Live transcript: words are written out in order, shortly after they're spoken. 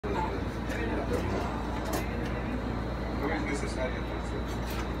necesaria entonces.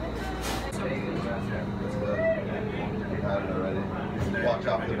 You had it already. Watch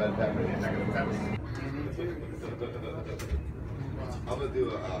out for the red pepper. I'm gonna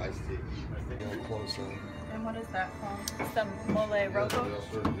do a iced tea. And what is that called? Some mole rojo?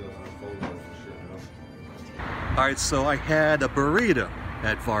 Alright, so I had a burrito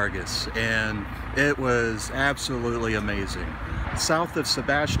at Vargas, and it was absolutely amazing. South of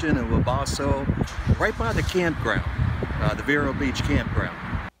Sebastian and Wabasso, right by the campground, the Vero Beach campground.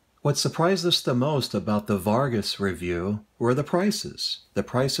 What surprised us the most about the Vargas review were the prices. The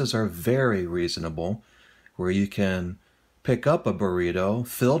prices are very reasonable, where you can pick up a burrito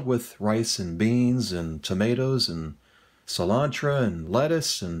filled with rice and beans and tomatoes and cilantro and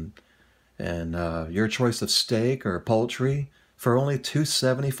lettuce and your choice of steak or poultry for only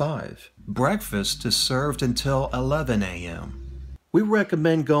 $2.75. Breakfast is served until 11 a.m. We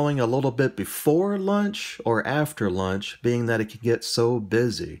recommend going a little bit before lunch or after lunch, being that it can get so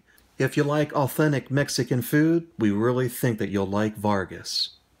busy. If you like authentic Mexican food, we really think that you'll like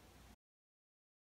Vargas.